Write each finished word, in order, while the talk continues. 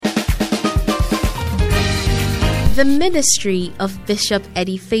The ministry of Bishop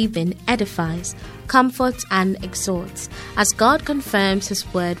Eddie Fabin edifies, comforts, and exhorts as God confirms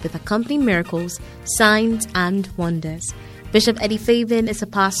His word with accompanying miracles, signs, and wonders. Bishop Eddie Fabin is a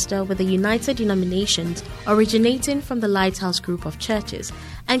pastor with the United Denominations originating from the Lighthouse Group of Churches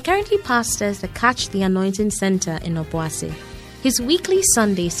and currently pastors the Catch the Anointing Center in Obuasi. His weekly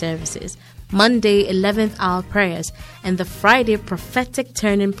Sunday services, Monday 11th hour prayers, and the Friday prophetic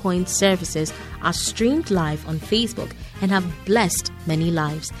turning point services are streamed live on Facebook and have blessed many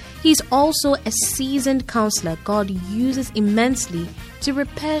lives. He's also a seasoned counselor God uses immensely to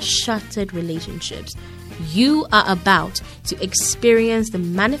repair shattered relationships. You are about to experience the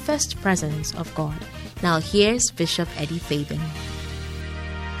manifest presence of God. Now here's Bishop Eddie Fabin.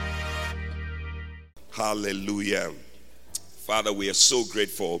 Hallelujah. Father, we are so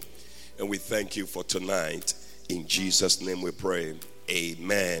grateful and we thank you for tonight. In Jesus' name we pray.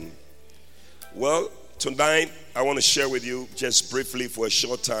 Amen. Well, tonight I want to share with you just briefly for a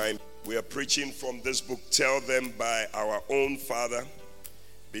short time. We are preaching from this book, Tell Them, by our own father,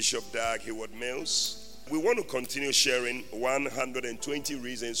 Bishop Dag Heward-Mills. We want to continue sharing 120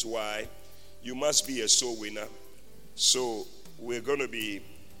 reasons why you must be a soul winner. So we're going to be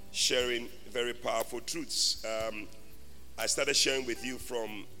sharing very powerful truths. I started sharing with you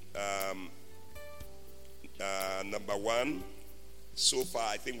from number 1. So far,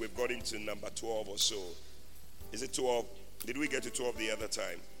 I think we've got into number 12 or so. Is it 12? Did we get to 12 the other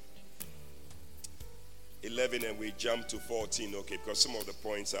time? 11 and we jumped to 14. Okay, because some of the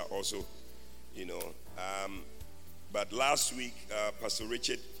points are also, but last week, Pastor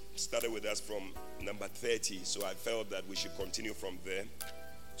Richard started with us from number 30. So I felt that we should continue from there.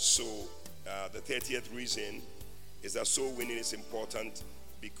 So the 30th reason is that soul winning is important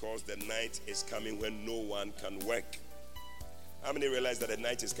because the night is coming when no one can work. How many realize that the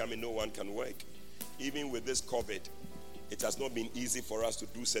night is coming, no one can work? Even with this COVID, it has not been easy for us to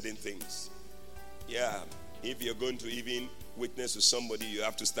do certain things. Yeah, if you're going to even witness to somebody, you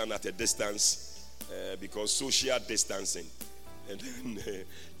have to stand at a distance because social distancing. And then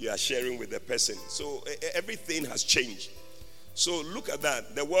you are sharing with the person. So everything has changed. So look at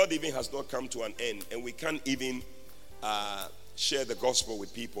that. The world even has not come to an end, and we can't even share the gospel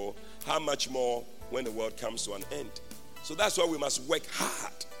with people. How much more when the world comes to an end? So that's why we must work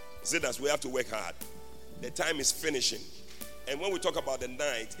hard. Say that we have to work hard. The time is finishing. And when we talk about the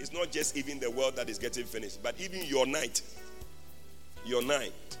night, it's not just even the world that is getting finished, but even your night. Your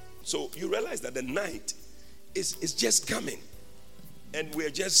night. So you realize that the night is just coming. And we're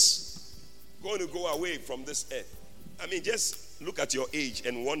just going to go away from this earth. I mean, just look at your age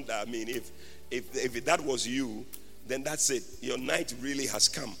and wonder, I mean, if that was you, then that's it. Your night really has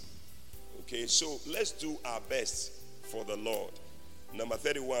come. Okay, so let's do our best for the Lord. Number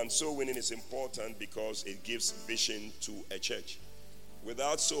 31, soul winning is important because it gives vision to a church.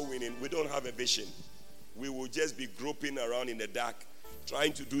 Without soul winning, we don't have a vision. We will just be groping around in the dark,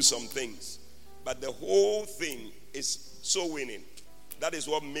 trying to do some things. But the whole thing is soul winning. That is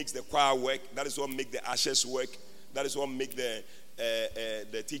what makes the choir work. That is what makes the ushers work. That is what makes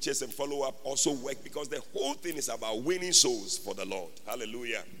the teachers and follow-up also work, because the whole thing is about winning souls for the Lord.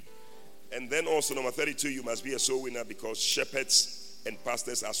 Hallelujah. And then also number 32, you must be a soul winner because shepherds and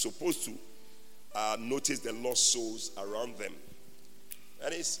pastors are supposed to notice the lost souls around them.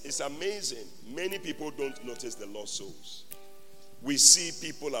 And it's amazing. Many people don't notice the lost souls. We see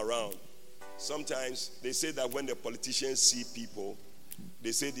people around. Sometimes they say that when the politicians see people,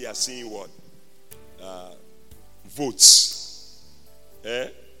 they say they are seeing what? Votes.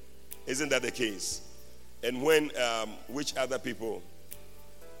 Isn't that the case? And when which other people?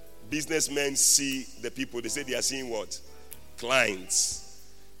 Businessmen see the people, they say they are seeing what? Clients.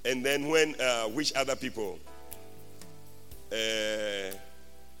 And then when which other people?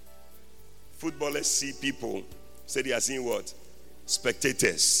 Footballers see people, say they are seeing what?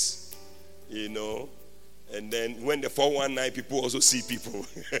 Spectators. And then when the 419 people also see people,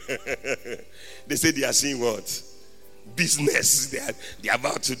 they say they are seeing what? Business. They are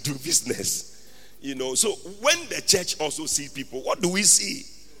about to do business. So when the church also sees people, what do we see?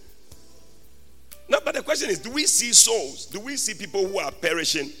 No, but the question is, do we see souls? Do we see people who are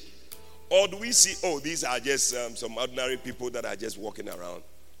perishing? Or do we see, these are just some ordinary people that are just walking around?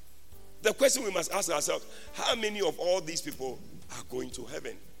 The question we must ask ourselves, how many of all these people are going to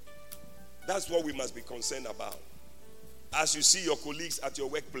heaven? That's what we must be concerned about. As you see your colleagues at your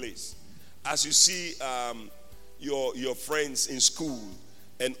workplace, as you see your friends in school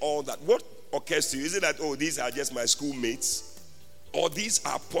and all that, what occurs to you? Is it that, these are just my schoolmates? Or these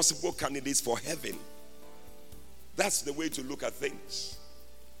are possible candidates for heaven? That's the way to look at things.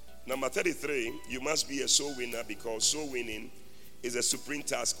 Number Number 33, you must be a soul winner because soul winning is a supreme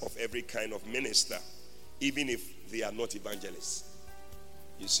task of every kind of minister, even if they are not evangelists.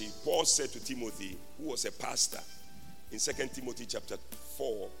 You see, Paul said to Timothy, who was a pastor, in 2 Timothy chapter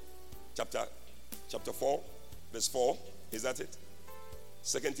 4, verse 4, is that it?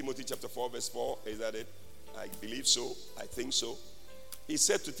 2 Timothy chapter 4, verse 4, is that it? I believe so. I think so. He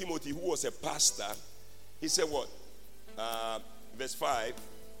said to Timothy, who was a pastor, he said what? Verse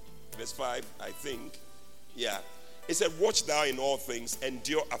 5, I think. Yeah. He said, watch thou in all things,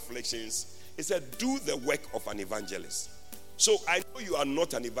 endure afflictions. He said, do the work of an evangelist. So I know you are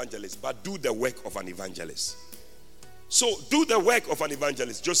not an evangelist, but do the work of an evangelist. So do the work of an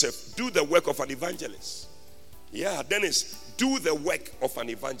evangelist. Joseph, do the work of an evangelist. Yeah, Dennis, do the work of an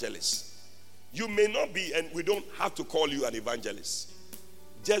evangelist. You may not be, and we don't have to call you an evangelist.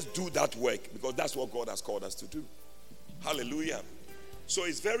 Just do that work because that's what God has called us to do. Hallelujah. So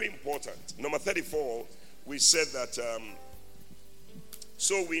it's very important. Number 34, we said that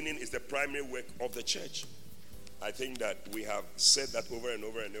soul winning is the primary work of the church. I think that we have said that over and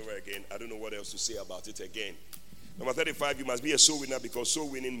over and over again. I don't know what else to say about it again. Number 35, you must be a soul winner because soul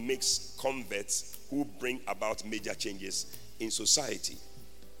winning makes converts who bring about major changes in society.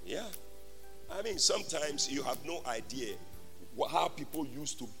 Yeah. I mean, sometimes you have no idea how people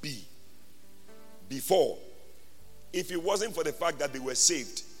used to be before. If it wasn't for the fact that they were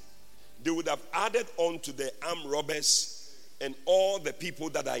saved, they would have added on to the armed robbers and all the people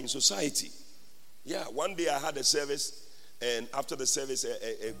that are in society. Yeah, one day I had a service, and after the service,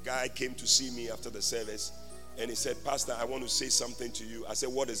 a guy came to see me after the service, and he said, Pastor, I want to say something to you. I said,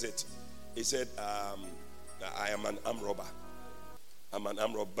 what is it? He said, I am an armed robber. I'm an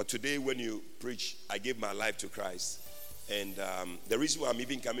armed robber. But today when you preach, I gave my life to Christ. And the reason why I'm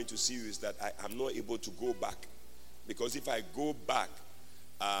even coming to see you is that I'm not able to go back. Because if I go back,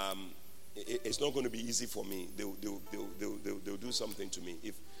 it's not going to be easy for me. They'll do something to me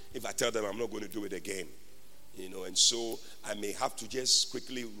if I tell them I'm not going to do it again. You know, and so I may have to just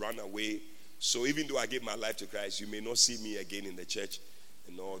quickly run away. So even though I gave my life to Christ, you may not see me again in the church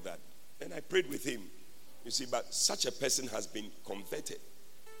and all that. And I prayed with him. You see, but such a person has been converted.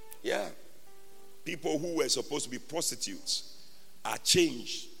 Yeah. People who were supposed to be prostitutes are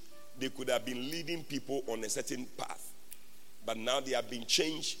changed. They could have been leading people on a certain path. But now they have been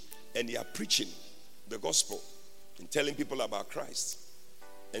changed and they are preaching the gospel and telling people about Christ.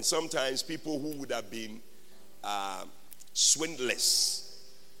 And sometimes people who would have been swindlers,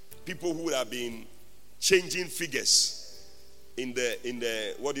 people who would have been changing figures in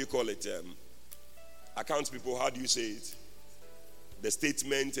the what do you call it? Accounts people, how do you say it? The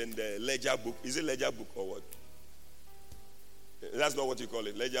statement and the ledger book. Is it ledger book or what? That's not what you call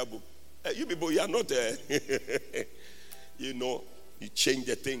it, ledger book. You people, you are not you know, you change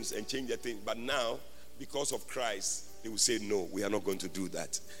the things and change the things. But now, because of Christ, they will say, no, we are not going to do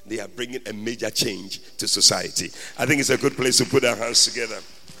that. They are bringing a major change to society. I think it's a good place to put our hands together.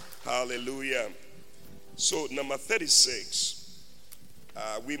 Hallelujah. So, number 36.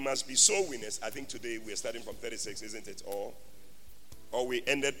 We must be soul winners. I think today we are starting from 36, isn't it? Or we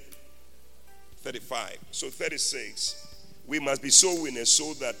ended 35. So 36. We must be soul winners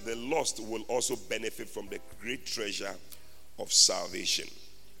so that the lost will also benefit from the great treasure of salvation.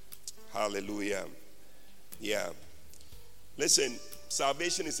 Hallelujah. Yeah. Listen,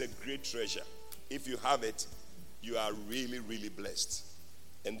 salvation is a great treasure. If you have it, you are really, really blessed.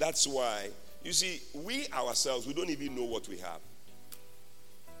 And that's why, you see, we ourselves, we don't even know what we have.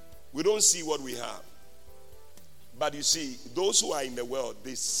 We don't see what we have. But you see, those who are in the world,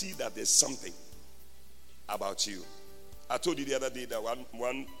 they see that there's something about you. I told you the other day that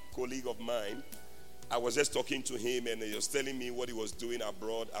one colleague of mine, I was just talking to him and he was telling me what he was doing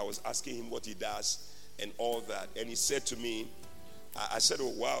abroad. I was asking him what he does and all that. And he said to me, I said,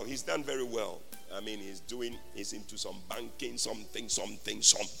 oh, wow, he's done very well. I mean, he's into some banking,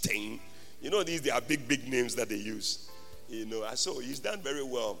 something. You know, they are big names that they use. You know, I saw he's done very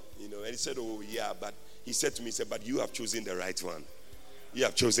well. You know, and he said, oh, yeah, but he said to me, he said, but you have chosen the right one. You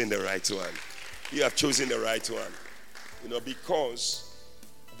have chosen the right one. You have chosen the right one. You know, because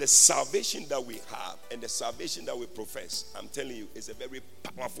the salvation that we have and the salvation that we profess, I'm telling you, is a very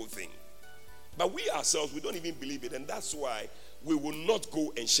powerful thing. But we ourselves, we don't even believe it. And that's why we will not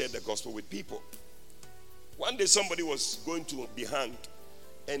go and share the gospel with people. One day somebody was going to be hanged,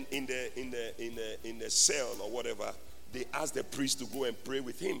 and in the cell or whatever, they asked the priest to go and pray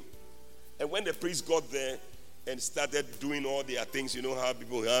with him. And when the priest got there and started doing all their things, you know how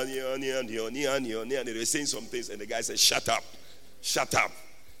people, and they were saying some things, and the guy said, shut up.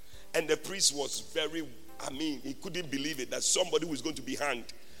 And the priest was he couldn't believe it, that somebody who is going to be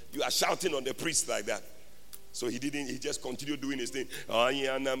hanged You are shouting on the priest like that. So he didn't, he just continued doing his thing.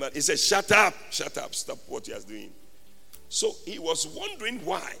 He said, shut up, stop what you are doing. So he was wondering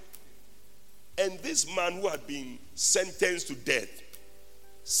why. And this man who had been sentenced to death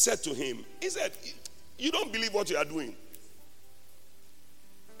said to him, he said, you don't believe what you are doing.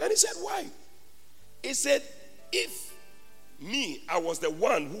 And he said, why? He said, if me, I was the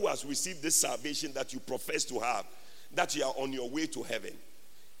one who has received this salvation that you profess to have, that you are on your way to heaven.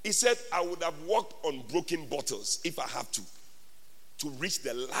 He said, I would have walked on broken bottles if I have to reach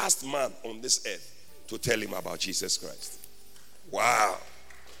the last man on this earth to tell him about Jesus Christ. Wow.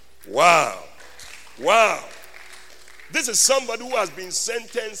 This is somebody who has been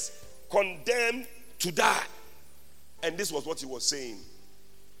sentenced, condemned to die. And this was what he was saying.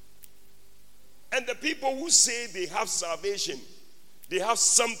 And the people who say they have salvation, they have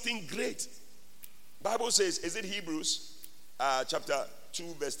something great. Bible says, is it Hebrews chapter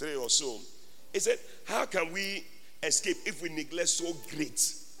 2 verse 3 or so? It said, how can we escape if we neglect so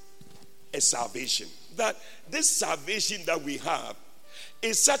great a salvation? That this salvation that we have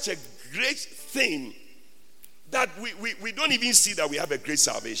is such a great thing that we don't even see that we have a great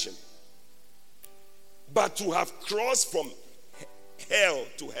salvation. But to have crossed from hell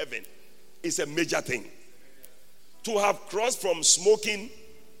to heaven is a major thing. To have crossed from smoking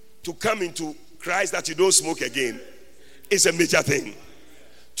to come into Christ that you don't smoke again is a major thing.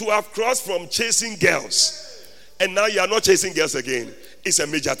 To have crossed from chasing girls and now you are not chasing girls again is a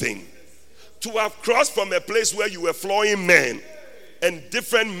major thing. To have crossed from a place where you were flooring men and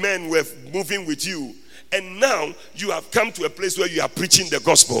different men were moving with you, and now you have come to a place where you are preaching the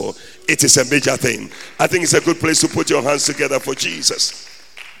gospel, it is a major thing. I think it's a good place to put your hands together for Jesus.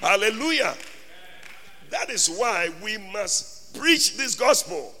 Hallelujah. That is why we must preach this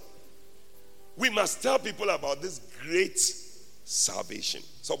gospel. We must tell people about this great salvation.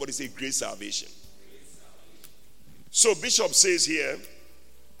 Somebody say great salvation. So Bishop says here,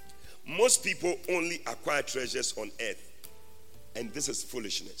 most people only acquire treasures on earth, and this is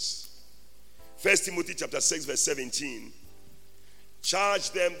foolishness. 1 Timothy chapter 6 verse 17.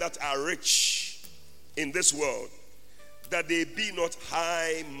 Charge them that are rich in this world, that they be not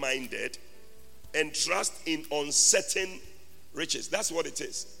high-minded and trust in uncertain riches. That's what it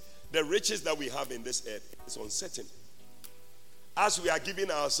is. The riches that we have in this earth is uncertain. As we are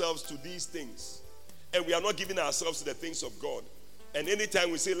giving ourselves to these things, and we are not giving ourselves to the things of God, and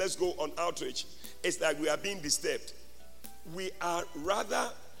anytime we say let's go on outreach, it's like we are being disturbed. We are rather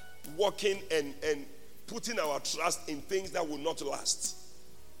walking and putting our trust in things that will not last.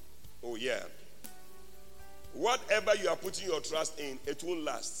 Oh yeah. Whatever you are putting your trust in, it won't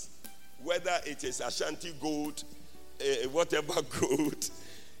last. Whether it is Ashanti gold, whatever gold,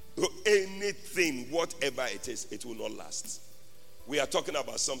 anything, whatever it is, it will not last. We are talking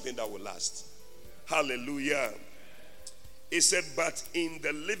about something that will last. Hallelujah. It said, but in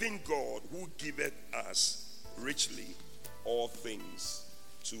the living God who giveth us richly all things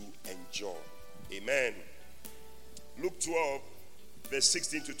to enjoy. Amen. Luke 12, verse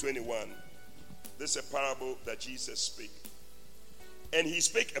 16 to 21. This is a parable that Jesus spake. And he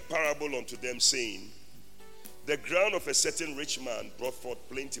spake a parable unto them, saying, the ground of a certain rich man brought forth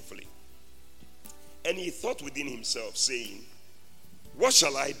plentifully. And he thought within himself, saying, what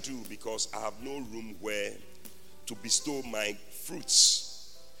shall I do, because I have no room where to bestow my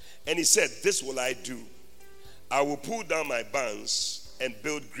fruits? And he said, this will I do. I will pull down my barns and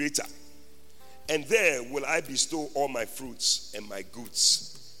build greater, and there will I bestow all my fruits and my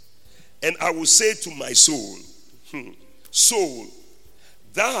goods. And I will say to my soul, soul,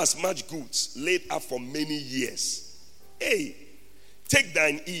 thou hast much goods laid up for many years. Hey, take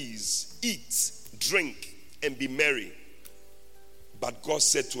thine ease, eat, drink, and be merry. But God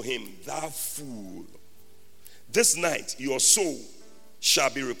said to him, thou fool, this night your soul shall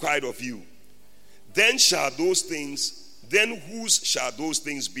be required of you. Then whose shall those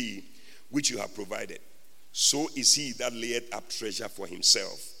things be which you have provided? So is he that layeth up treasure for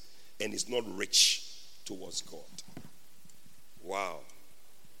himself and is not rich towards God. Wow.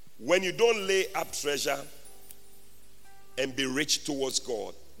 When you don't lay up treasure and be rich towards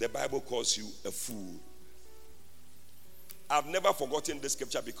God, the Bible calls you a fool. I've never forgotten this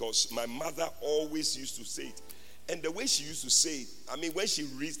scripture because my mother always used to say it. And the way she used to say it, I mean, when she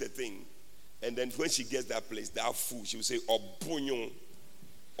reads the thing, and then when she gets that place, that fool, she will say, Obunyon,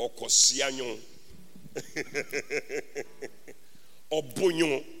 Okosianyon.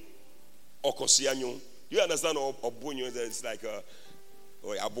 Obunyon, Okosianyon. You understand Obunyon? It's like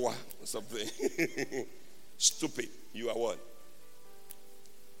Abua or something. Stupid. You are what?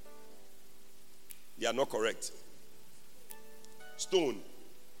 You are not correct. Stone.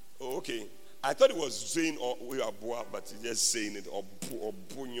 Oh, okay. I thought it was saying we are boa, but he's just saying it. You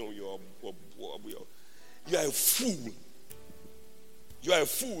are a fool. You are a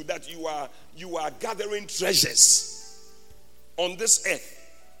fool that you are gathering treasures on this earth.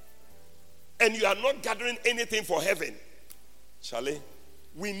 And you are not gathering anything for heaven. Charlie,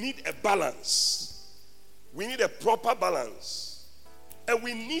 we need a balance. We need a proper balance. And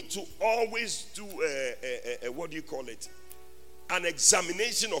we need to always do what do you call it? An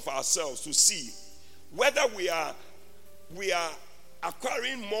examination of ourselves to see whether we are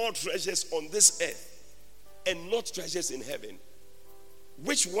acquiring more treasures on this earth and not treasures in heaven.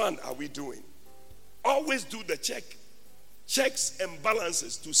 Which one are we doing? Always do the checks and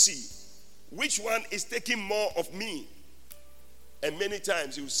balances to see which one is taking more of me. And many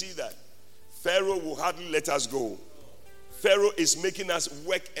times you see that Pharaoh will hardly let us go. Pharaoh is making us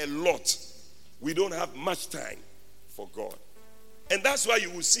work a lot. We don't have much time for God. And that's why you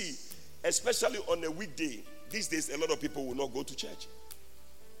will see, especially on a weekday, these days a lot of people will not go to church.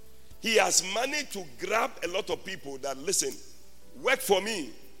 He has managed to grab a lot of people that, listen, work for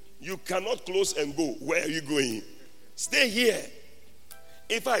me. You cannot close and go. Where are you going? Stay here.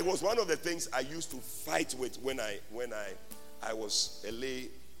 In fact, it was one of the things I used to fight with when I was a lay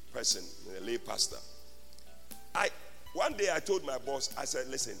person, a lay pastor. One day I told my boss, I said,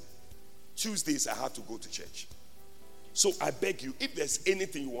 listen, Tuesdays I have to go to church. So I beg you, if there's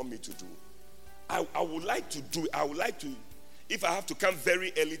anything you want me to do, I would like to do it. I would like to, if I have to come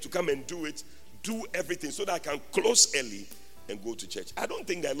very early to come and do it, do everything so that I can close early and go to church. I don't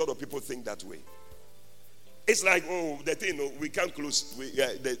think that a lot of people think that way. It's like, oh, the thing, no, we can't close,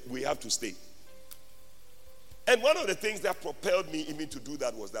 we have to stay. And one of the things that propelled me even to do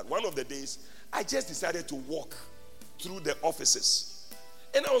that was that one of the days, I just decided to walk through the offices.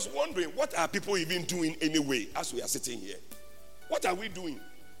 And I was wondering, what are people even doing anyway as we are sitting here? What are we doing?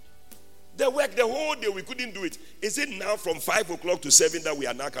 The work, the whole day we couldn't do it. Is it now from 5 o'clock to 7 that we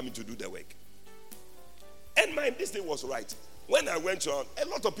are now coming to do the work? And this thing was right. When I went around, a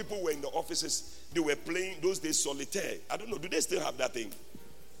lot of people were in the offices. They were playing those days solitaire. I don't know, do they still have that thing?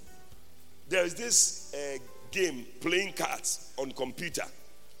 There is this game, playing cards on computer.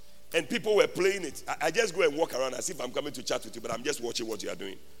 And people were playing it. I just go and walk around as if I'm coming to chat with you, but I'm just watching what you are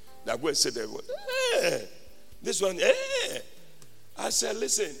doing. I go and sit there and go, this one, I said,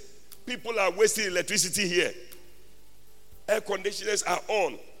 listen, people are wasting electricity here. Air conditioners are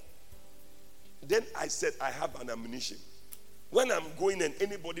on. Then I said, I have an ammunition. When I'm going and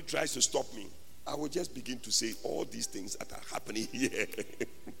anybody tries to stop me, I will just begin to say all these things that are happening here.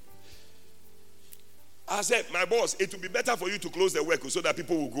 I said, my boss, it will be better for you to close the work so that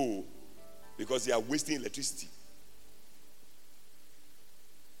people will go because they are wasting electricity.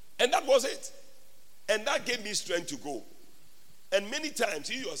 And that was it. And that gave me strength to go. And many times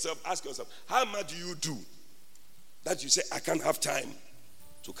you yourself ask yourself, how much do you do that you say, I can't have time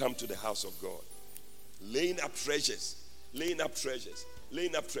to come to the house of God? Laying up treasures. Laying up treasures.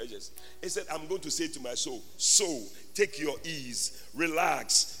 Laying up treasures. He said, I'm going to say to my soul, take your ease,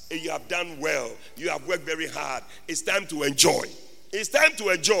 relax. You have done well. You have worked very hard. It's time to enjoy. It's time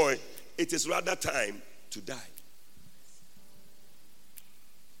to enjoy. It is rather time to die.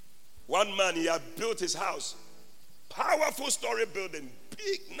 One man, he had built his house. Powerful story building.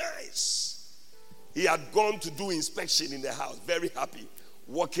 Big, nice. He had gone to do inspection in the house. Very happy.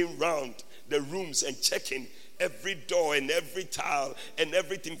 Walking around the rooms and checking every door and every tile and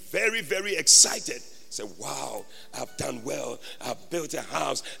everything. Very, very excited. Said, wow, I've done well. I've built a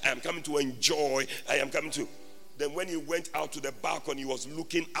house. I am coming to enjoy. I am coming to. Then when he went out to the balcony, he was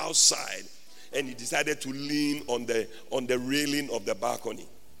looking outside and he decided to lean on the railing of the balcony.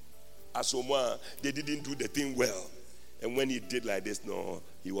 Asomwa, they didn't do the thing well. And when he did like this, no,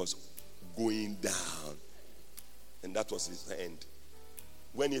 he was going down. And that was his end.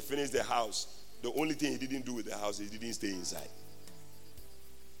 When he finished the house, the only thing he didn't do with the house is he didn't stay inside.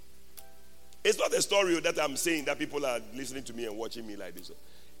 It's not a story that I'm saying that people are listening to me and watching me like this.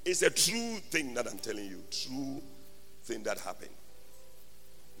 It's a true thing that I'm telling you. True thing that happened.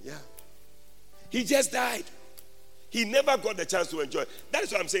 Yeah. He just died. He never got the chance to enjoy. That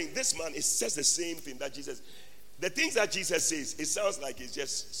is what I'm saying. This man is just the same thing that Jesus. The things that Jesus says, it sounds like it's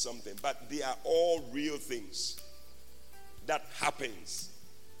just something. But they are all real things that happens.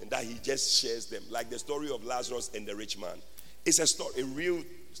 And that he just shares them. Like the story of Lazarus and the rich man. It's a story, a real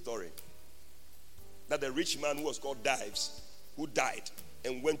story. That the rich man who was called Dives, who died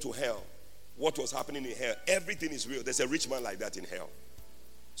and went to hell. What was happening in hell? Everything is real. There's a rich man like that in hell.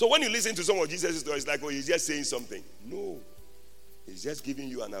 So when you listen to some of Jesus' stories, it's like, oh, he's just saying something. No. He's just giving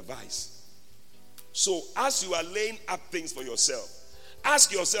you an advice. So as you are laying up things for yourself,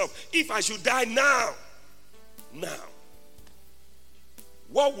 Ask yourself, if I should die now,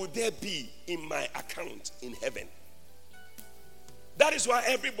 what would there be in my account in heaven? That is why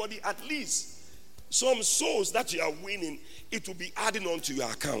everybody, at least some souls that you are winning, it will be adding on to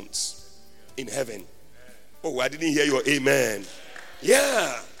your accounts in heaven. Oh, I didn't hear your amen.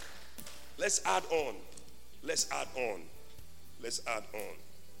 Yeah. Let's add on. Let's add on. Let's add on.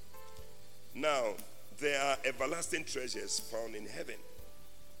 Now, there are everlasting treasures found in heaven.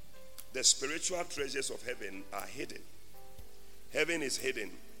 The spiritual treasures of heaven are hidden. Heaven is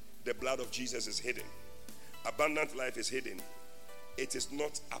hidden. The blood of Jesus is hidden. Abundant life is hidden. It is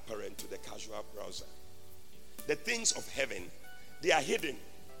not apparent to the casual browser. The things of heaven, they are hidden.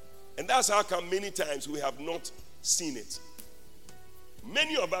 And that's how come many times we have not seen it.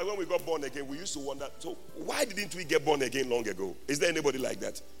 Many of us, when we got born again, we used to wonder, so why didn't we get born again long ago? Is there anybody like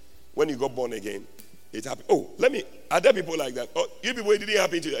that? When you got born again, it happened. Oh, are there people like that? Oh, you people, it didn't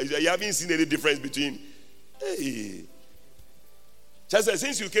happen to you. You haven't seen any difference between, hey. Just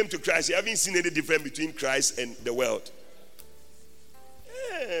since you came to Christ, you haven't seen any difference between Christ and the world.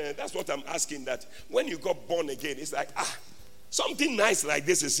 Yeah, that's what I'm asking, that when you got born again, it's like, something nice like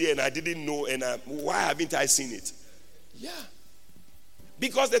this is here and I didn't know, and why haven't I seen it? Yeah.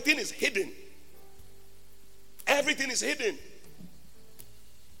 Because the thing is hidden. Everything is hidden.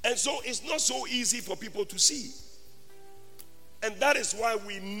 And so it's not so easy for people to see. And that is why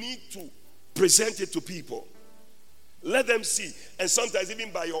we need to present it to people. Let them see. And sometimes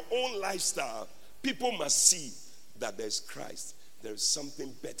even by your own lifestyle, people must see that there's Christ. There is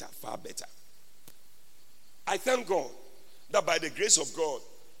something better, far better. I thank God that by the grace of God,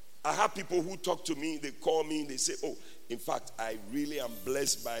 I have people who talk to me, they call me, they say, oh, in fact, I really am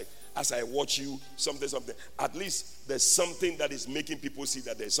blessed by, as I watch you, something. At least there's something that is making people see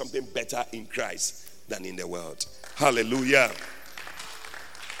that there's something better in Christ than in the world. Hallelujah.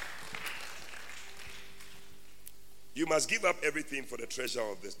 You must give up everything for the treasure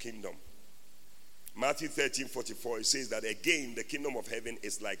of the kingdom. Matthew 13:44, it says that again, the kingdom of heaven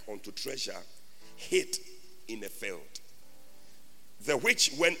is like unto treasure hid in a field, the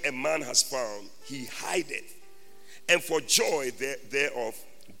which when a man has found, he hideth, and for joy thereof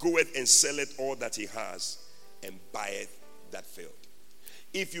goeth and selleth all that he has, and buyeth that field.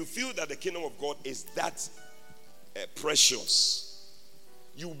 If you feel that the kingdom of God is that precious,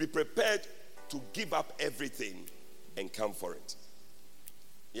 you will be prepared to give up everything and come for it.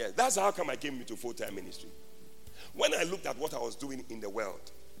 Yeah, that's how come I came into full-time ministry. When I looked at what I was doing in the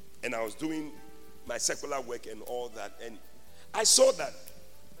world, and I was doing my secular work and all that, and I saw that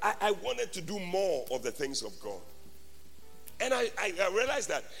I wanted to do more of the things of God. And I realized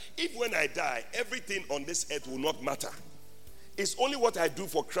that if when I die, everything on this earth will not matter. It's only what I do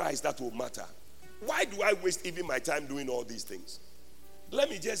for Christ that will matter. Why do I waste even my time doing all these things? Let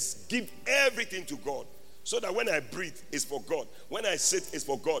me just give everything to God. So that when I breathe, it's for God. When I sit, it's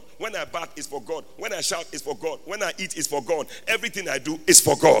for God. When I bath, it's for God. When I shout, it's for God. When I eat, it's for God. Everything I do is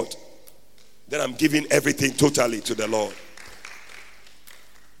for God. Then I'm giving everything totally to the Lord.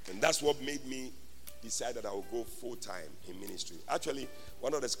 And that's what made me decide that I will go full-time in ministry. Actually,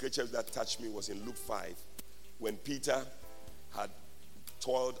 one of the scriptures that touched me was in Luke 5, when Peter had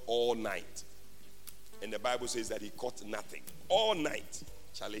toiled all night. And the Bible says that he caught nothing. All night,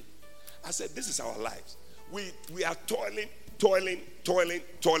 Charlie. I said, this is our lives. We are toiling,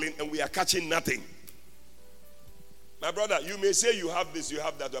 and we are catching nothing. My brother, you may say you have this, you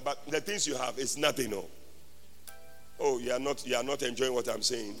have that, but the things you have is nothing. No. Oh, you are not enjoying what I'm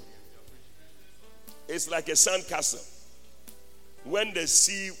saying. It's like a sandcastle. When the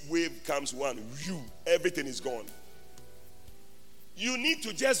sea wave comes, everything is gone. You need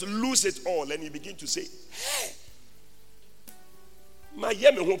to just lose it all, and you begin to say, hey, my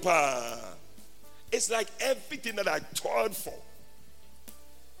yeme. It's like everything that I toiled for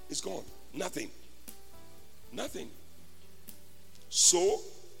is gone. Nothing. So,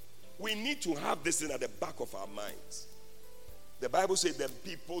 we need to have this thing at the back of our minds. The Bible says that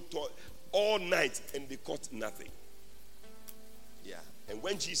people toiled all night and they caught nothing. Yeah. And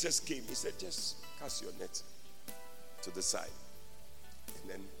when Jesus came, he said, just cast your net to the side. And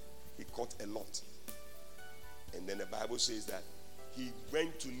then he caught a lot. And then the Bible says that he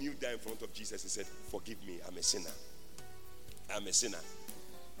went to kneel down in front of Jesus. He said, forgive me, I'm a sinner.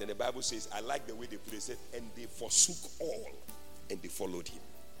 Then the Bible says, I like the way they put it. It said, and they forsook all and they followed him.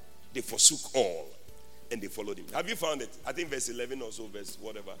 They forsook all and they followed him. Have you found it? I think verse 11 or so, verse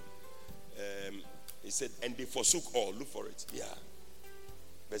whatever. He said, and they forsook all. Look for it. Yeah.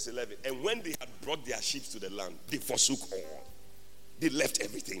 Verse 11. And when they had brought their sheep to the land, they forsook all. They left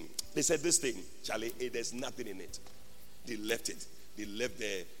everything. They said, this thing, Charlie, there's nothing in it. They left it. They left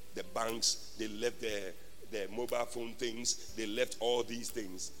the banks, they left their mobile phone things, they left all these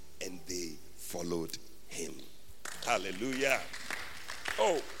things, and they followed him. Hallelujah.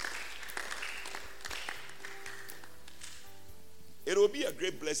 Oh, it will be a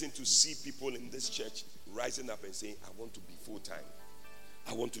great blessing to see people in this church rising up and saying, I want to be full-time.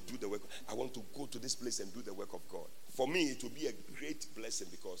 I want to do the work. I want to go to this place and do the work of God. For me, it will be a great blessing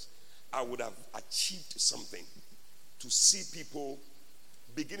because I would have achieved something. To see people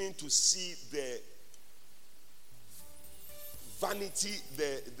beginning to see the vanity,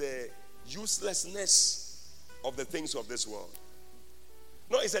 the uselessness of the things of this world.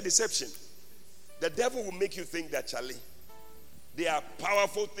 No, it's a deception. The devil will make you think that, Charlie, there are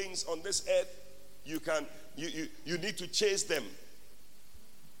powerful things on this earth. You need to chase them.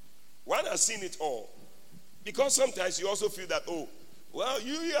 One has seen it all. Because sometimes you also feel that, oh, well,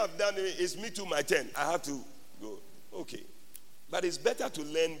 you have done it. It's me too, my turn. I have to go. Okay. But it's better to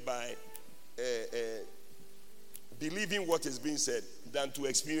learn by believing what is being said than to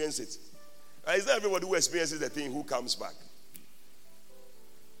experience it. It's not everybody who experiences the thing who comes back.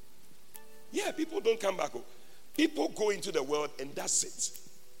 Yeah, people don't come back. People go into the world and that's it.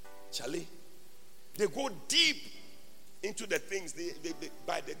 Charlie, they go deep into the things. They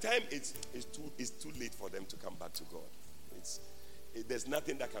by the time it's too late for them to come back to God. There's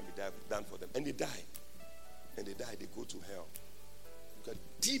nothing that can be done for them. And they die. And they die. They go to hell. Because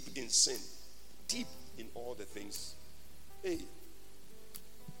deep in sin. Deep in all the things. Hey.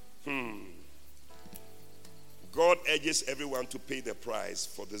 God urges everyone to pay the price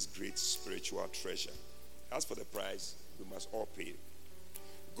for this great spiritual treasure. As for the price, we must all pay.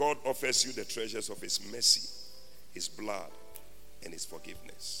 God offers you the treasures of his mercy, his blood, and his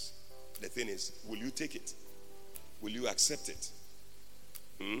forgiveness. The thing is, will you take it? Will you accept it?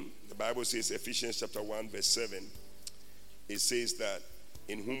 The Bible says, Ephesians chapter 1 verse 7, it says that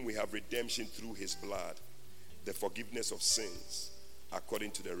in whom we have redemption through his blood, the forgiveness of sins,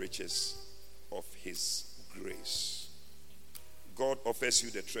 according to the riches of his grace. God offers you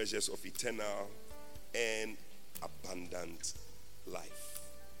the treasures of eternal and abundant life.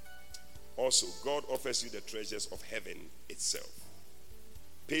 Also, God offers you the treasures of heaven itself.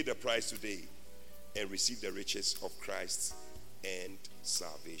 Pay the price today and receive the riches of Christ and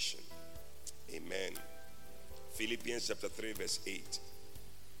salvation. Amen. Philippians chapter 3 verse 8.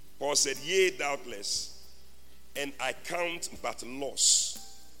 Paul said, yea, doubtless, and I count but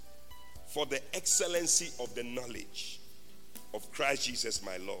loss for the excellency of the knowledge of Christ Jesus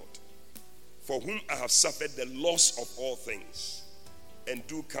my Lord, for whom I have suffered the loss of all things, and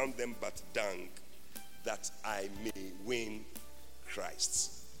do count them but dung, that I may win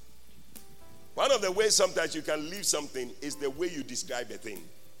Christ. One of the ways sometimes you can leave something is the way you describe a thing.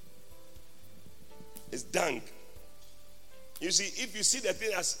 It's dung. You see, if you see the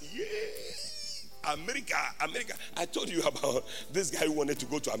thing as, yeah, America. I told you about this guy who wanted to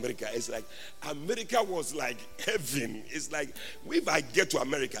go to America. It's like, America was like heaven. It's like, if I get to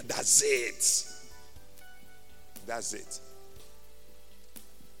America, that's it. That's it.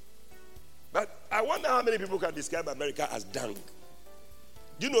 But I wonder how many people can describe America as dung.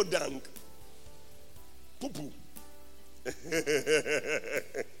 Do you know dung? Poo-poo.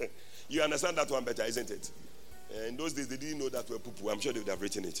 You understand that one better, isn't it? In those days, they didn't know that word poo-poo. I'm sure they would have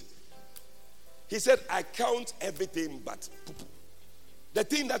written it. He said, I count everything but poo-poo. The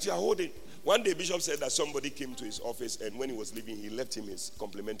thing that you are holding. One day, Bishop said that somebody came to his office, and when he was leaving, he left him his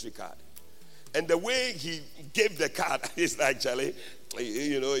complimentary card. And the way he gave the card is like, Charlie,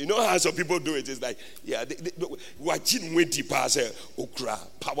 you know how some people do it. It's like, yeah, watching Winty pass okra,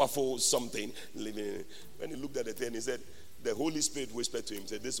 powerful something. Living. When he looked at the thing, he said, the Holy Spirit whispered to him,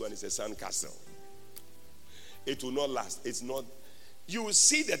 said, this one is a sandcastle. It will not last. It's not. You will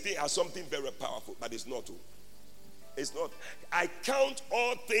see the thing as something very powerful, but it's not. It's not. I count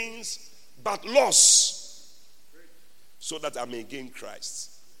all things but loss, so that I may gain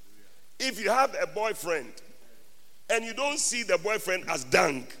Christ. If you have a boyfriend and you don't see the boyfriend as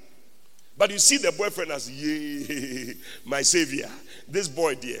dung, but you see the boyfriend as, yay, my savior, this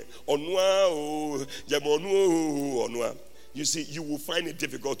boy dear, onwa, onwa, you see, you will find it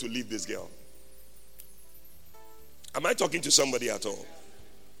difficult to leave this girl. Am I talking to somebody at all?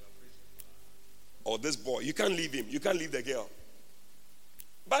 Or this boy, you can't leave him, you can't leave the girl.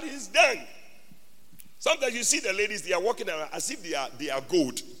 But he's dung. Sometimes you see the ladies, they are walking around as if they are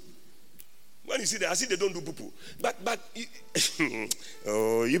gold. When you see that, I see they don't do poo-poo. But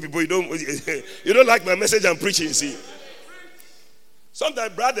oh, you people, you don't like my message I'm preaching, you see.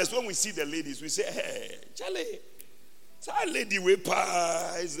 Sometimes, brothers, when we see the ladies, we say, hey, Charlie, That lady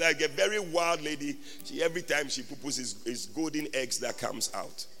is like a very wild lady. Every time she poops, is golden eggs that comes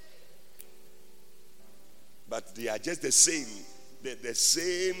out. But they are just the same. The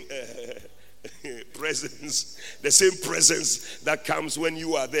same presence. The same presence that comes when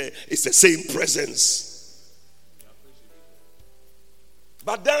you are there. It's the same presence.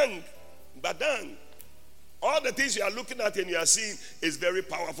 Badang. All the things you are looking at and you are seeing is very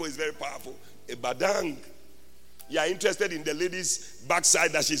powerful. It's very powerful. A badang. You are interested in the lady's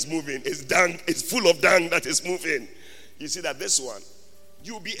backside that she's moving. It's full of dung that is moving. You see that this one,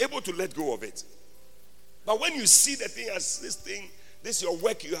 you'll be able to let go of it. But when you see the thing as this thing, this is your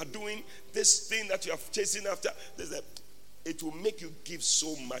work you are doing, this thing that you are chasing after, it will make you give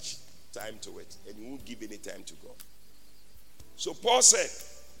so much time to it, and you won't give any time to God. So Paul said,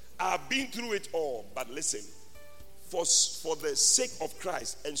 I've been through it all, but listen, for the sake of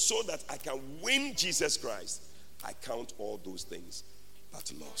Christ, and so that I can win Jesus Christ, I count all those things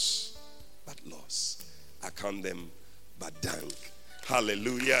but loss. I count them but dung.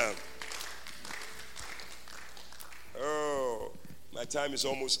 Hallelujah. Oh, my time is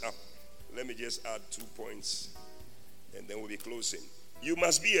almost up. Let me just add 2 points and then we'll be closing. You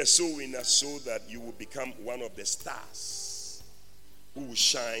must be a soul winner so that you will become one of the stars who will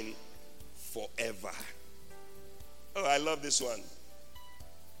shine forever. Oh, I love this one.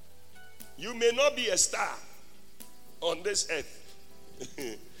 You may not be a star on this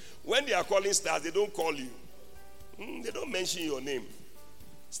earth. When they are calling stars, they don't call you. They don't mention your name.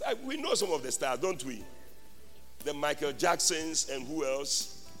 We know some of the stars, don't we? The Michael Jacksons and who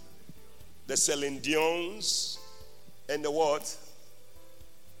else? The Celine Dions and the what?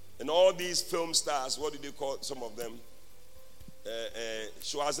 And all these film stars, what do they call some of them?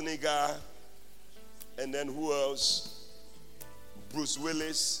 Schwarzenegger, and then who else? Bruce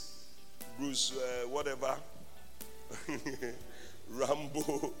Willis, whatever.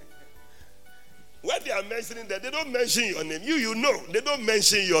 Rambo. When they are mentioning that, they don't mention your name. You know, they don't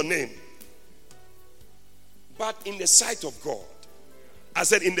mention your name. But in the sight of God, I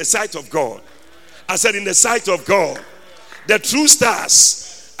said in the sight of God, the true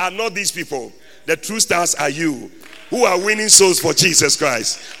stars are not these people. The true stars are you, who are winning souls for Jesus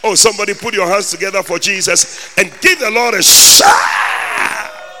Christ. Oh, somebody put your hands together for Jesus and give the Lord a shout.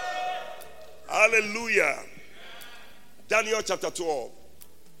 Hallelujah. Daniel chapter 12.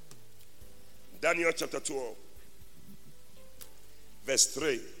 Daniel chapter 12. Verse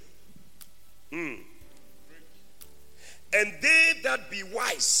 3. And they that be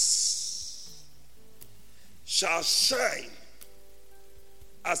wise shall shine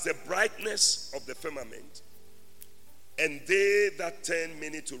as the brightness of the firmament, and they that turn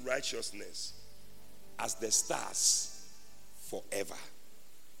many to righteousness as the stars forever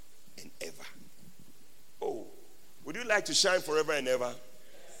and ever. Oh, would you like to shine forever and ever?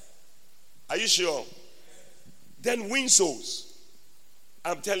 Are you sure? Then win souls.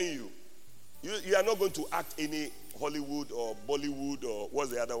 I'm telling you. You are not going to act any Hollywood or Bollywood or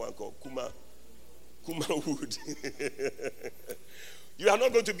what's the other one called? Kumawood. You are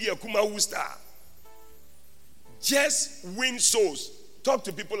not going to be a Kumawood star. Just win souls. Talk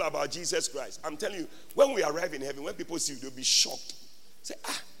to people about Jesus Christ. I'm telling you, when we arrive in heaven, when people see you, they'll be shocked. Say,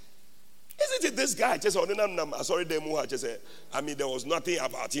 isn't it this guy? Just sorry, there was nothing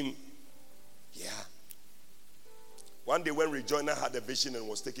about him. Yeah. One day when Rejoinder had a vision and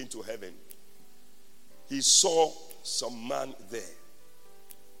was taken to heaven, he saw some man there.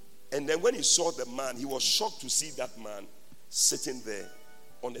 And then when he saw the man, he was shocked to see that man sitting there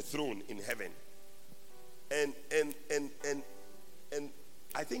on the throne in heaven. And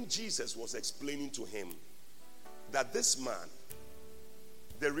I think Jesus was explaining to him that this man,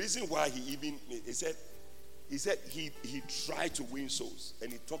 the reason why he said he tried to win souls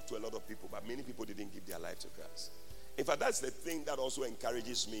and he talked to a lot of people, but many people didn't give their life to Christ. In fact, that's the thing that also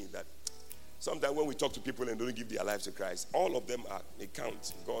encourages me, that sometimes when we talk to people and don't give their life to Christ, all of them they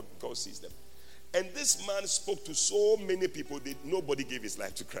count. God sees them. And this man spoke to so many people that nobody gave his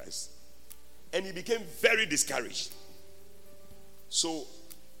life to Christ. And he became very discouraged. So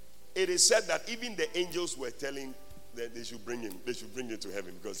it is said that even the angels were telling that they should bring him to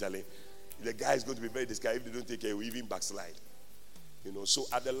heaven, because the guy is going to be very discouraged. If they don't take care, he will even backslide. So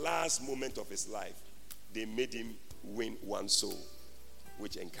at the last moment of his life, they made him win one soul,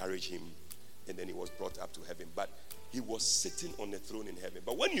 which encouraged him, and then he was brought up to heaven. But he was sitting on the throne in heaven.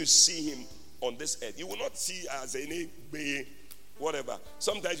 But when you see him on this earth, you will not see as any whatever.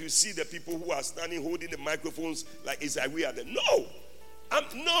 Sometimes you see the people who are standing holding the microphones like it's like we are there. No,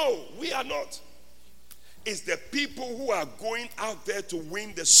 we are not. It's the people who are going out there to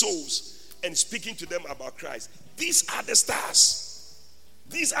win the souls and speaking to them about Christ. These are the stars.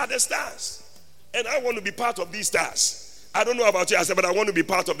 These are the stars. And I want to be part of these stars. I don't know about you, I said, but I want to be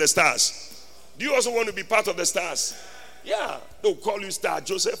part of the stars. Do you also want to be part of the stars? Yeah. They'll call you Star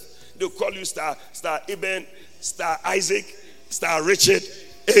Joseph. They'll call you Star Eben, Star Isaac, Star Richard.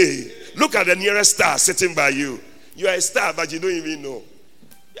 Hey, look at the nearest star sitting by you. You are a star, but you don't even know.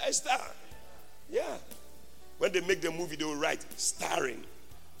 You are a star. Yeah. When they make the movie, they will write starring.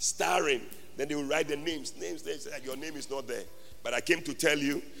 Then they will write the names. Your name is not there. But I came to tell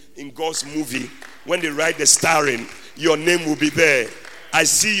you, in God's movie, when they write the starring, your name will be there. I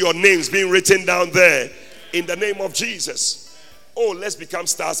see your names being written down there in the name of Jesus. Oh, let's become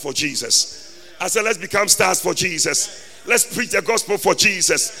stars for Jesus. I said, let's become stars for Jesus. Let's preach the gospel for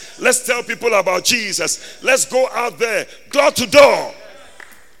Jesus. Let's tell people about Jesus. Let's go out there, door to door.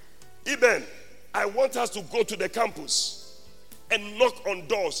 Even, I want us to go to the campus and knock on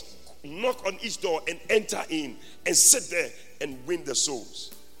doors, knock on each door and enter in and sit there and win the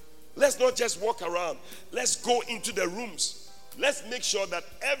souls. Let's not just walk around. Let's go into the rooms. Let's make sure that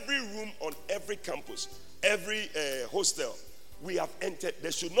every room on every campus, every hostel, we have entered.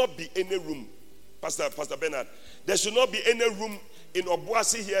 There should not be any room, Pastor Bernard. There should not be any room in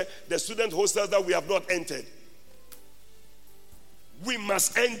Obuasi here, the student hostels, that we have not entered. We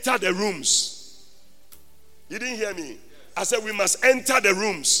must enter the rooms. You didn't hear me? I said we must enter the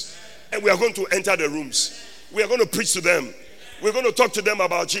rooms. And we are going to enter the rooms. We are going to preach to them. We're going to talk to them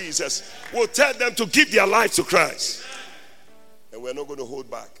about Jesus. We'll tell them to give their life to Christ. And we're not going to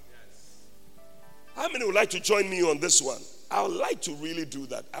hold back. How many would like to join me on this one? I would like to really do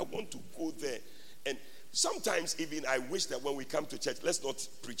that. I want to go there. And sometimes even I wish that when we come to church, let's not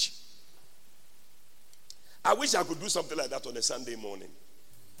preach. I wish I could do something like that on a Sunday morning.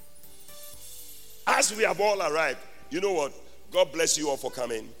 As we have all arrived, you know what? God bless you all for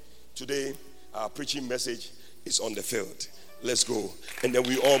coming. Today, our preaching message is on the field. Let's go. And then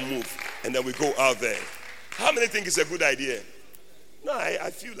we all move. And then we go out there. How many think it's a good idea? No, I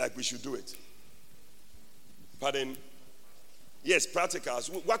feel like we should do it. Pardon? Yes, practicals.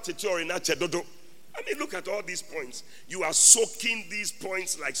 What theory na chedodo? I mean, look at all these points. You are soaking these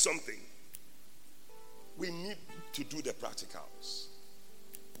points like something. We need to do the practicals.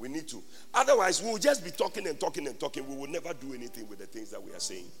 We need to. Otherwise, we will just be talking and talking and talking. We will never do anything with the things that we are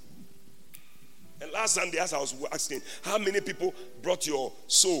saying. And last Sunday, as I was asking, how many people brought your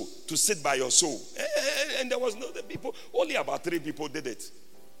soul to sit by your soul? And there was no other people. Only about 3 people did it.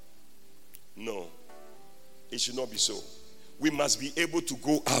 No. It should not be so. We must be able to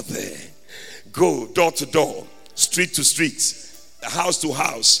go out there. Go door to door, street to street, house to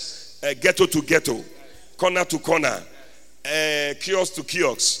house, ghetto to ghetto, corner to corner, kiosk to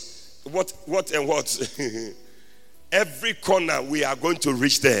kiosk. What? Every corner we are going to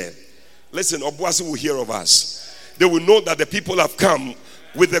reach there. Listen, Obuasi will hear of us. They will know that the people have come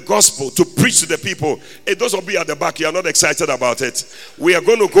with the gospel to preach to the people. Hey, those of you at the back, you are not excited about it. We are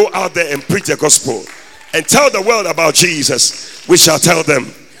going to go out there and preach the gospel and tell the world about Jesus. We shall tell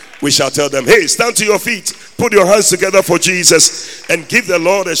them. We shall tell them. Hey, stand to your feet. Put your hands together for Jesus and give the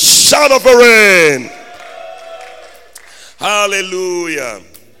Lord a shout of a rain. Hallelujah.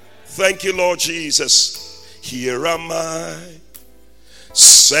 Thank you, Lord Jesus. Here am I.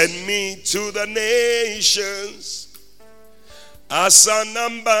 Send me to the nations as an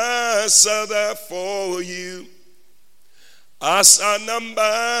ambassador for you. As an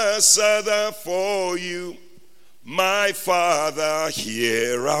ambassador for you. My Father,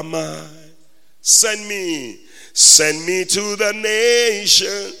 here am I. Send me to the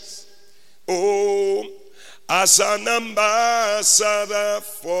nations. Oh, as an ambassador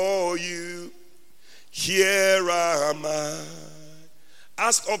for you. Here am I.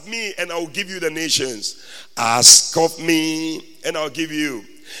 Ask of me and I will give you the nations. Ask of me and I'll give you.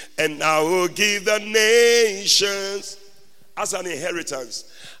 And I will give the nations as an inheritance.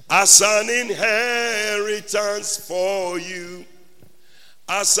 As an inheritance for you.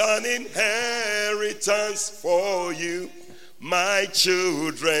 As an inheritance for you. My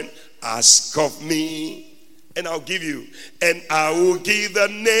children, ask of me and I'll give you. And I will give the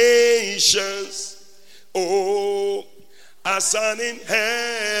nations. Oh, as an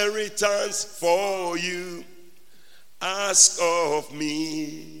inheritance for you. Ask of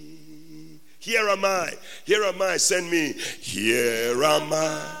me. Here am I. Here am I. Send me. Here am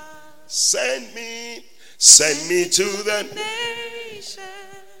I. Send me. Send me to the nation.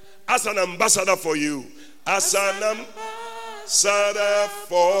 As an ambassador for you. As an ambassador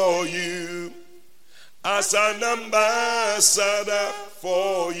for you. As an ambassador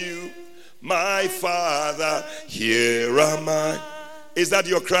for you. My Father, here am I. Is that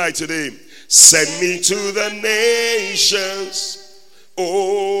your cry today? Send me to the nations.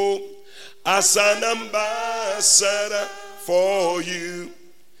 Oh, as an ambassador for you.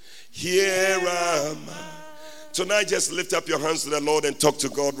 Here am I. Tonight, just lift up your hands to the Lord and talk to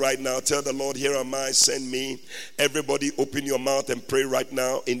God right now. Tell the Lord, here am I, send me. Everybody open your mouth and pray right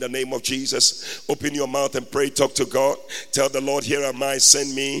now in the name of Jesus. Open your mouth and pray, talk to God. Tell the Lord, here am I,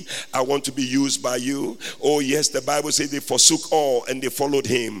 send me. I want to be used by you. Oh yes, the Bible says they forsook all and they followed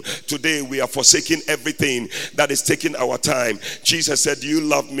him. Today we are forsaking everything that is taking our time. Jesus said, do you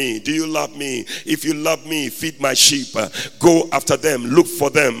love me? Do you love me? If you love me, feed my sheep. Go after them, look for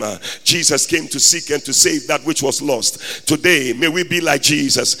them. Jesus came to seek and to save that which was lost. Today, may we be like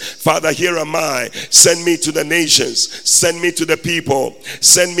Jesus. Father, here am I. Send me to the nations. Send me to the people.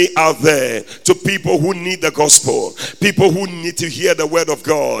 Send me out there to people who need the gospel. People who need to hear the word of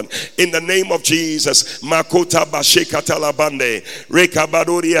God. In the name of Jesus. Makota bashekatalabande.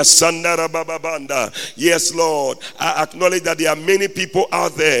 Rekabadoria sandara bababanda. Yes, Lord. I acknowledge that there are many people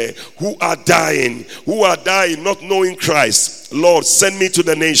out there who are dying not knowing Christ. Lord, send me to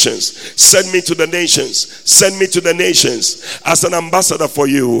the nations. Send me to the nations. Send me to the nations as an ambassador for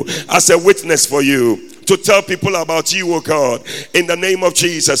you, as a witness for you, to tell people about you, oh God, in the name of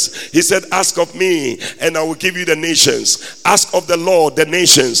Jesus. He said, ask of me and I will give you the nations. Ask of the Lord the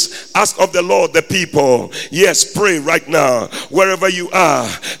nations. Ask of the Lord the people. Yes, pray right now. Wherever you are,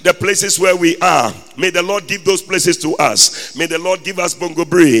 the places where we are, may the Lord give those places to us. May the Lord give us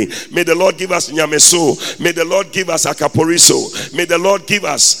Bongobri. May the Lord give us Nyameso. May the Lord give us Akaporiso. May the Lord give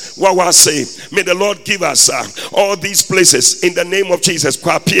us Wawase. May the Lord give us all these places in the name of Jesus.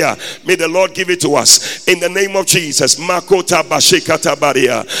 Kwapia. May the Lord give it to us. In the name of Jesus. Makota bashekata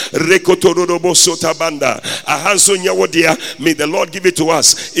baria. Rekotorobo sotabanda. Ahanso nyawodia. May the Lord give it to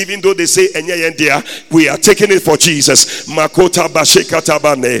us. Even though they say enyayendia, we are taking it for Jesus. Makota bashekata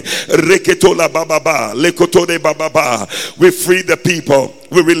bane. Reketola bababa. Lekotore bababa. We free the people.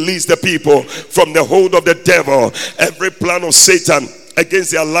 We release the people from the hold of the devil. Every plan of Satan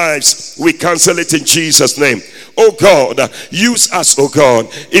against their lives, we cancel it in Jesus' name. Oh God, use us, oh God.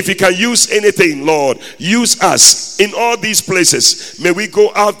 If you can use anything, Lord, use us in all these places. May we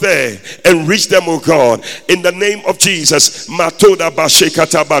go out there and reach them, oh God, in the name of Jesus. Matoda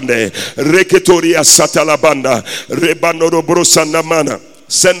bashekatabande, reketoria satalabanda, rebanoro brosanamana.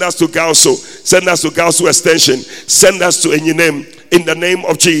 Send us to Gauso. Send us to Gauso Extension. Send us to Enyinem. In the name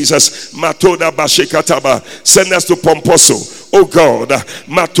of Jesus. Matoda bashekataba. Send us to Pomposo. Oh God,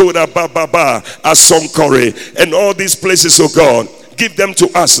 Matoda Bababa, Asonkore, and all these places, oh God, give them to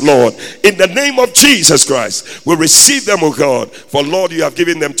us, Lord. In the name of Jesus Christ, we receive them, oh God, for Lord, you have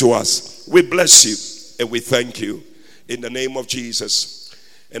given them to us. We bless you and we thank you in the name of Jesus.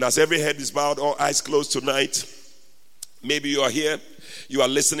 And as every head is bowed, all eyes closed tonight, maybe you are here, you are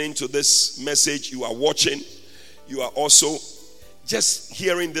listening to this message, you are watching, you are also just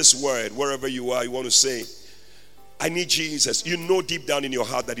hearing this word, wherever you are, you want to say, I need Jesus. You know deep down in your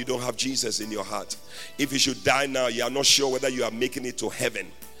heart that you don't have Jesus in your heart. If you should die now, you are not sure whether you are making it to heaven.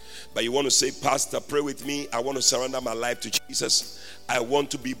 But you want to say, Pastor, pray with me. I want to surrender my life to Jesus. I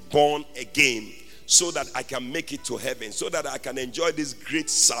want to be born again so that I can make it to heaven, so that I can enjoy this great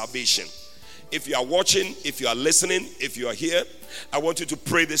salvation. If you are watching, if you are listening, if you are here, I want you to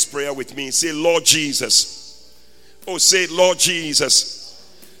pray this prayer with me. Say, Lord Jesus. Oh, say, Lord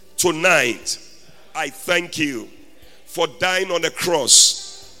Jesus, tonight I thank you for dying on the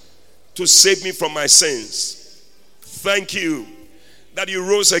cross to save me from my sins. Thank you that you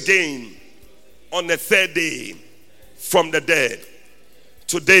rose again on the third day from the dead.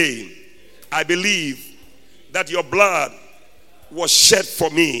 Today, I believe that your blood was shed for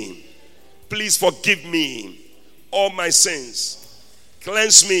me. Please forgive me all my sins.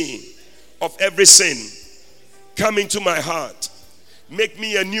 Cleanse me of every sin. Come into my heart. Make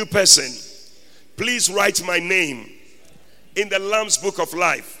me a new person. Please write my name in the Lamb's Book of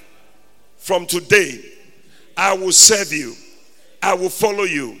Life. From today, I will serve you. I will follow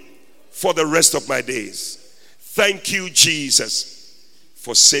you for the rest of my days. Thank you, Jesus,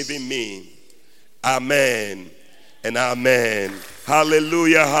 for saving me. Amen and amen.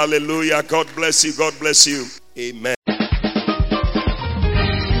 Hallelujah, hallelujah. God bless you. God bless you. Amen.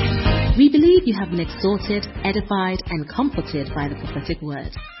 We believe you have been exhorted, edified, and comforted by the prophetic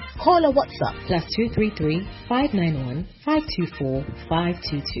word. Call or WhatsApp +233 591 524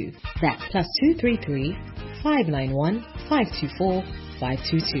 522. That's +233 591 524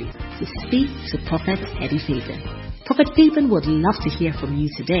 522 to speak to Prophet Eddie Fabian. Prophet Fabian would love to hear from you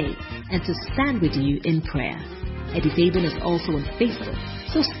today and to stand with you in prayer. Eddie Fabian is also on Facebook,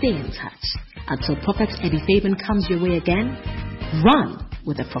 so stay in touch. Until Prophet Eddie Fabian comes your way again, run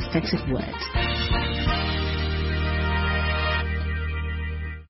with a prophetic word.